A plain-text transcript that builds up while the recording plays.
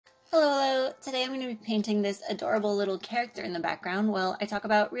Hello! Today I'm going to be painting this adorable little character in the background while I talk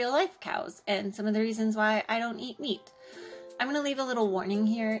about real-life cows and some of the reasons why I don't eat meat. I'm going to leave a little warning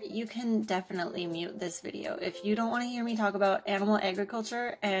here. You can definitely mute this video if you don't want to hear me talk about animal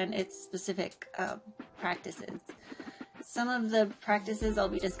agriculture and its specific practices. Some of the practices I'll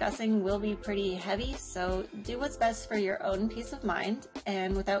be discussing will be pretty heavy, so do what's best for your own peace of mind,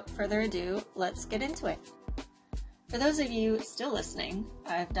 and without further ado, let's get into it. For those of you still listening,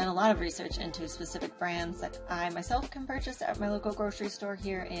 I've done a lot of research into specific brands that I myself can purchase at my local grocery store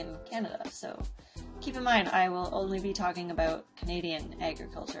here in Canada, so keep in mind I will only be talking about Canadian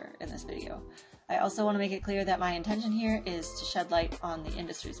agriculture in this video. I also want to make it clear that my intention here is to shed light on the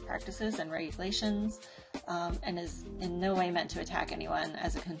industry's practices and regulations, and is in no way meant to attack anyone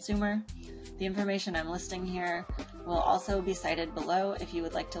as a consumer. The information I'm listing here will also be cited below if you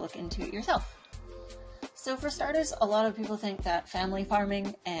would like to look into it yourself. So for starters, a lot of people think that family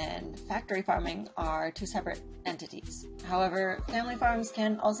farming and factory farming are two separate entities. However, family farms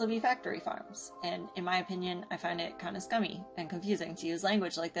can also be factory farms, and in my opinion, I find it kind of scummy and confusing to use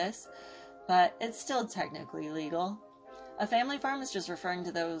language like this, but it's still technically legal. A family farm is just referring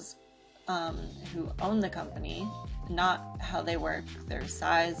to those who own the company, not how they work, their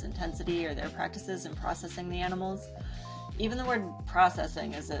size, intensity, or their practices in processing the animals. Even the word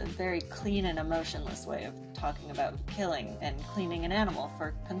processing is a very clean and emotionless way of talking about killing and cleaning an animal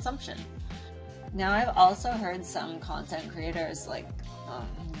for consumption. Now, I've also heard some content creators like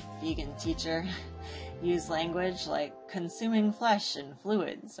Vegan Teacher use language like consuming flesh and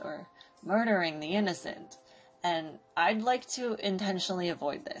fluids or murdering the innocent, and I'd like to intentionally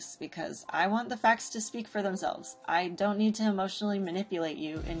avoid this because I want the facts to speak for themselves. I don't need to emotionally manipulate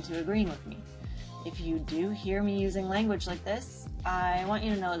you into agreeing with me. If you do hear me using language like this, I want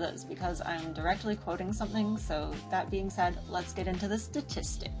you to know that it's because I'm directly quoting something, so that being said, let's get into the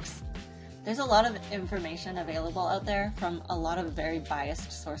statistics. There's a lot of information available out there from a lot of very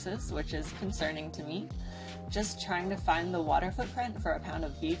biased sources, which is concerning to me. Just trying to find the water footprint for a pound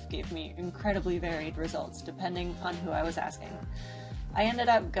of beef gave me incredibly varied results depending on who I was asking. I ended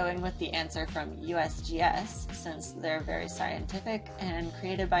up going with the answer from USGS since they're very scientific and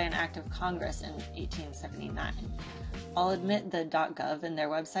created by an act of Congress in 1879. I'll admit the .gov in their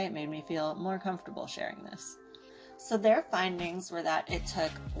website made me feel more comfortable sharing this. So their findings were that it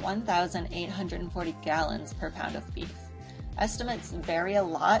took 1,840 gallons per pound of beef. Estimates vary a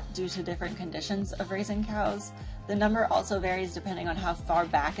lot due to different conditions of raising cows. The number also varies depending on how far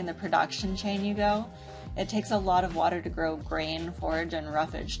back in the production chain you go. It takes a lot of water to grow grain, forage, and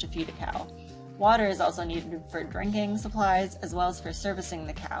roughage to feed a cow. Water is also needed for drinking supplies as well as for servicing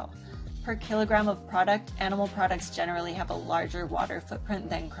the cow. Per kilogram of product, animal products generally have a larger water footprint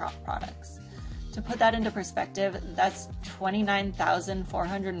than crop products. To put that into perspective, that's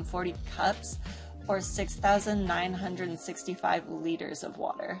 29,440 cups or 6,965 liters of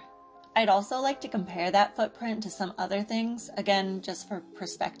water. I'd also like to compare that footprint to some other things, again, just for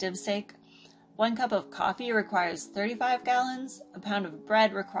perspective's sake. 1 cup of coffee requires 35 gallons, a pound of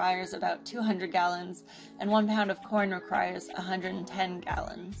bread requires about 200 gallons, and 1 pound of corn requires 110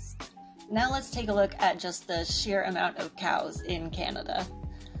 gallons. Now let's take a look at just the sheer amount of cows in Canada.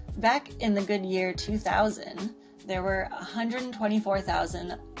 Back in the good year 2000, there were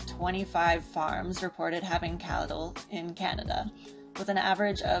 124,025 farms reported having cattle in Canada, with an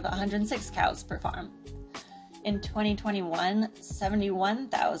average of 106 cows per farm. In 2021,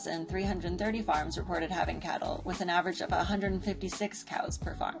 71,330 farms reported having cattle, with an average of 156 cows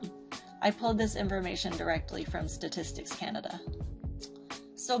per farm. I pulled this information directly from Statistics Canada.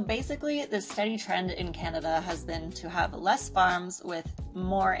 So basically, the steady trend in Canada has been to have less farms with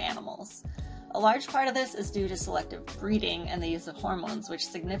more animals. A large part of this is due to selective breeding and the use of hormones, which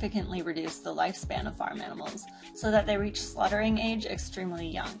significantly reduce the lifespan of farm animals, so that they reach slaughtering age extremely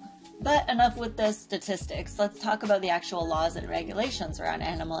young. But enough with the statistics, let's talk about the actual laws and regulations around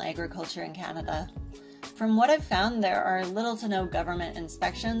animal agriculture in Canada. From what I've found, there are little to no government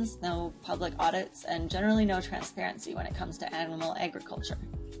inspections, no public audits, and generally no transparency when it comes to animal agriculture.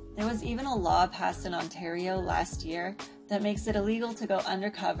 There was even a law passed in Ontario last year that makes it illegal to go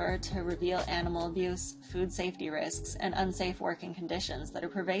undercover to reveal animal abuse, food safety risks, and unsafe working conditions that are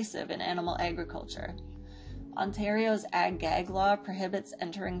pervasive in animal agriculture. Ontario's Ag-Gag law prohibits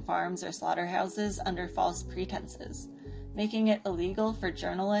entering farms or slaughterhouses under false pretenses, making it illegal for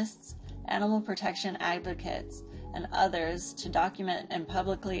journalists, animal protection advocates, and others to document and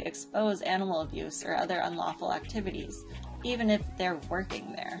publicly expose animal abuse or other unlawful activities, even if they're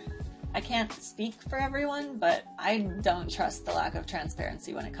working there. I can't speak for everyone, but I don't trust the lack of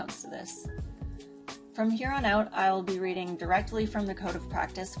transparency when it comes to this. From here on out, I'll be reading directly from the Code of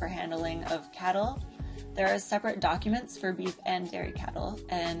Practice for Handling of Cattle. There are separate documents for beef and dairy cattle,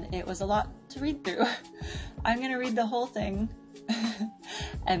 and it was a lot to read through. I'm going to read the whole thing,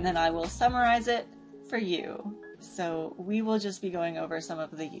 and then I will summarize it for you. So we will just be going over some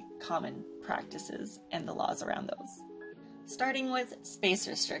of the common practices and the laws around those. Starting with space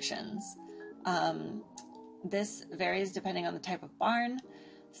restrictions. This varies depending on the type of barn.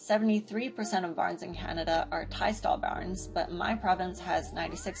 73% of barns in Canada are tie-stall barns, but my province has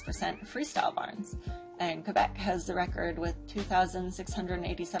 96% freestyle barns, and Quebec has the record with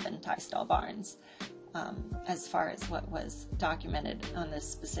 2,687 tie-stall barns, as far as what was documented on this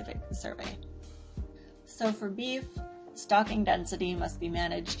specific survey. So for beef, stocking density must be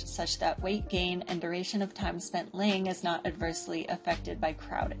managed such that weight gain and duration of time spent laying is not adversely affected by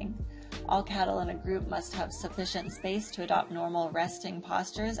crowding. All cattle in a group must have sufficient space to adopt normal resting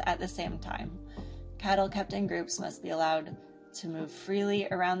postures at the same time. Cattle kept in groups must be allowed to move freely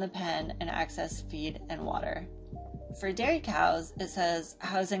around the pen and access feed and water. For dairy cows, it says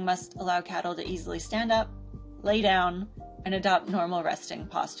housing must allow cattle to easily stand up, lay down, and adopt normal resting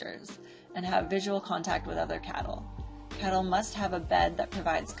postures, and have visual contact with other cattle. Cattle must have a bed that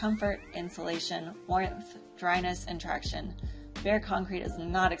provides comfort, insulation, warmth, dryness, and traction. Bare concrete is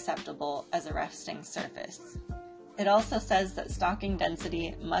not acceptable as a resting surface. It also says that stocking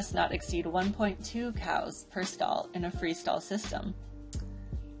density must not exceed 1.2 cows per stall in a freestall system.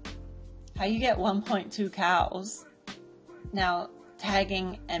 How you get 1.2 cows? Now,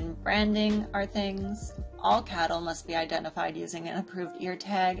 tagging and branding are things. All cattle must be identified using an approved ear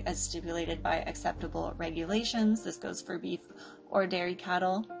tag as stipulated by acceptable regulations. This goes for beef or dairy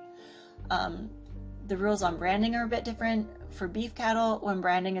cattle. The rules on branding are a bit different. For beef cattle, when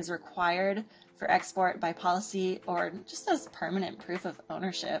branding is required for export by policy or just as permanent proof of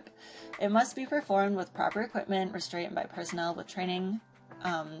ownership, it must be performed with proper equipment, restrained by personnel with training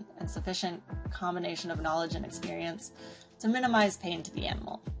and sufficient combination of knowledge and experience to minimize pain to the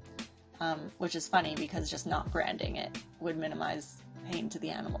animal. Which is funny because just not branding it would minimize pain to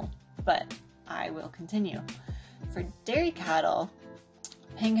the animal. But I will continue. For dairy cattle,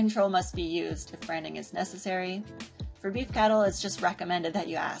 pain control must be used if branding is necessary. For beef cattle, it's just recommended that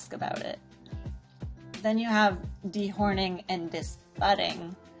you ask about it. Then you have dehorning and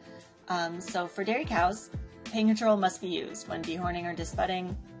disbudding. So for dairy cows, pain control must be used. When dehorning or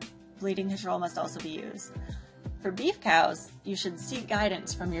disbudding, bleeding control must also be used. For beef cows, you should seek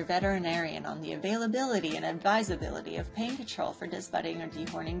guidance from your veterinarian on the availability and advisability of pain control for disbudding or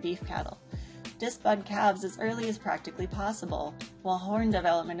dehorning beef cattle. Disbud calves as early as practically possible, while horn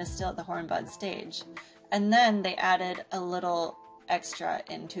development is still at the horn bud stage. And then they added a little extra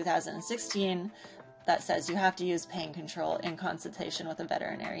in 2016 that says you have to use pain control in consultation with a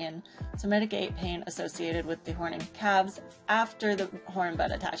veterinarian to mitigate pain associated with dehorning calves after the horn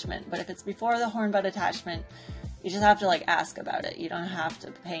bud attachment. But if it's before the horn bud attachment, you just have to ask about it. You don't have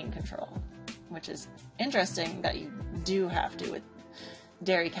to pain control, which is interesting that you do have to with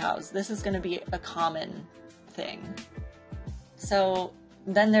dairy cows. This is going to be a common thing. So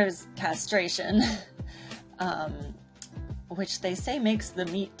then there's castration, which they say makes the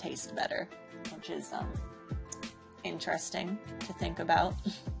meat taste better, which is interesting to think about.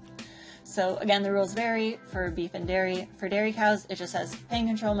 So again, the rules vary for beef and dairy. For dairy cows, it just says pain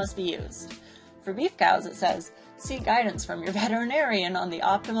control must be used. For beef cows, it says seek guidance from your veterinarian on the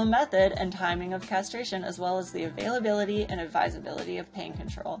optimum method and timing of castration, as well as the availability and advisability of pain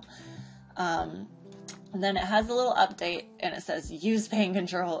control. And then it has a little update, and it says use pain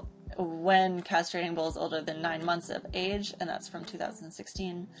control when castrating bulls older than 9 months of age, and that's from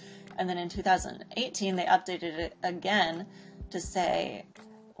 2016. And then in 2018, they updated it again to say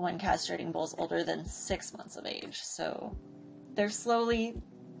when castrating bulls older than 6 months of age. So they're slowly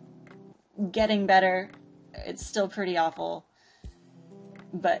getting better. It's still pretty awful,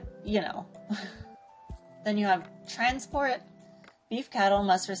 but Then you have transport. Beef cattle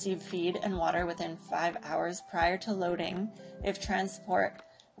must receive feed and water within 5 hours prior to loading if transport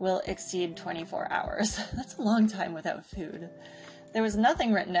will exceed 24 hours. That's a long time without food. There was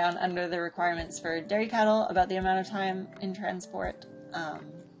nothing written down under the requirements for dairy cattle about the amount of time in transport.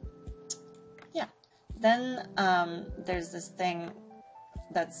 Then there's this thing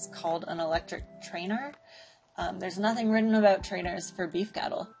that's called an electric trainer. There's nothing written about trainers for beef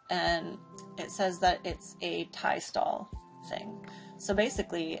cattle, and it says that it's a tie stall thing. So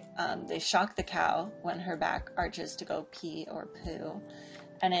basically, they shock the cow when her back arches to go pee or poo,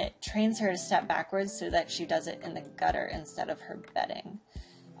 and it trains her to step backwards so that she does it in the gutter instead of her bedding.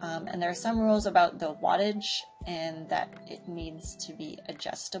 And there are some rules about the wattage and that it needs to be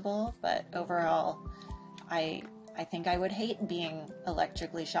adjustable, but overall, I think I would hate being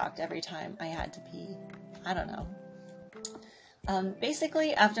electrically shocked every time I had to pee. I don't know.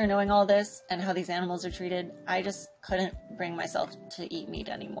 Basically, after knowing all this and how these animals are treated, I just couldn't bring myself to eat meat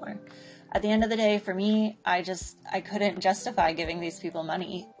anymore. At the end of the day, for me, I couldn't justify giving these people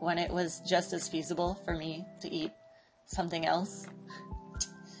money when it was just as feasible for me to eat something else.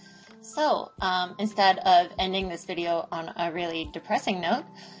 So, instead of ending this video on a really depressing note,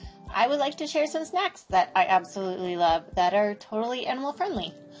 I would like to share some snacks that I absolutely love that are totally animal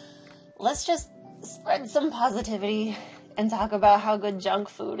friendly. Let's just spread some positivity and talk about how good junk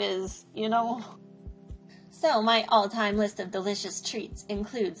food is, you know? So my all-time list of delicious treats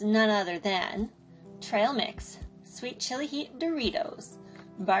includes none other than trail mix, sweet chili heat Doritos,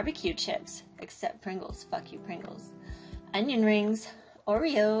 barbecue chips, except Pringles, fuck you Pringles, onion rings,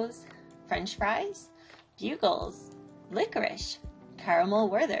 Oreos, French fries, Bugles, licorice, caramel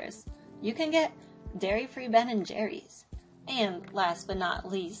Werthers. You can get dairy-free Ben & Jerry's. And last but not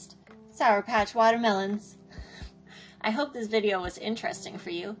least, Sour Patch watermelons. I hope this video was interesting for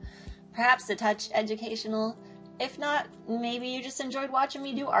you. Perhaps a touch educational. If not, maybe you just enjoyed watching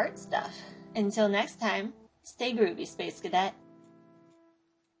me do art stuff. Until next time, stay groovy, Space Cadet.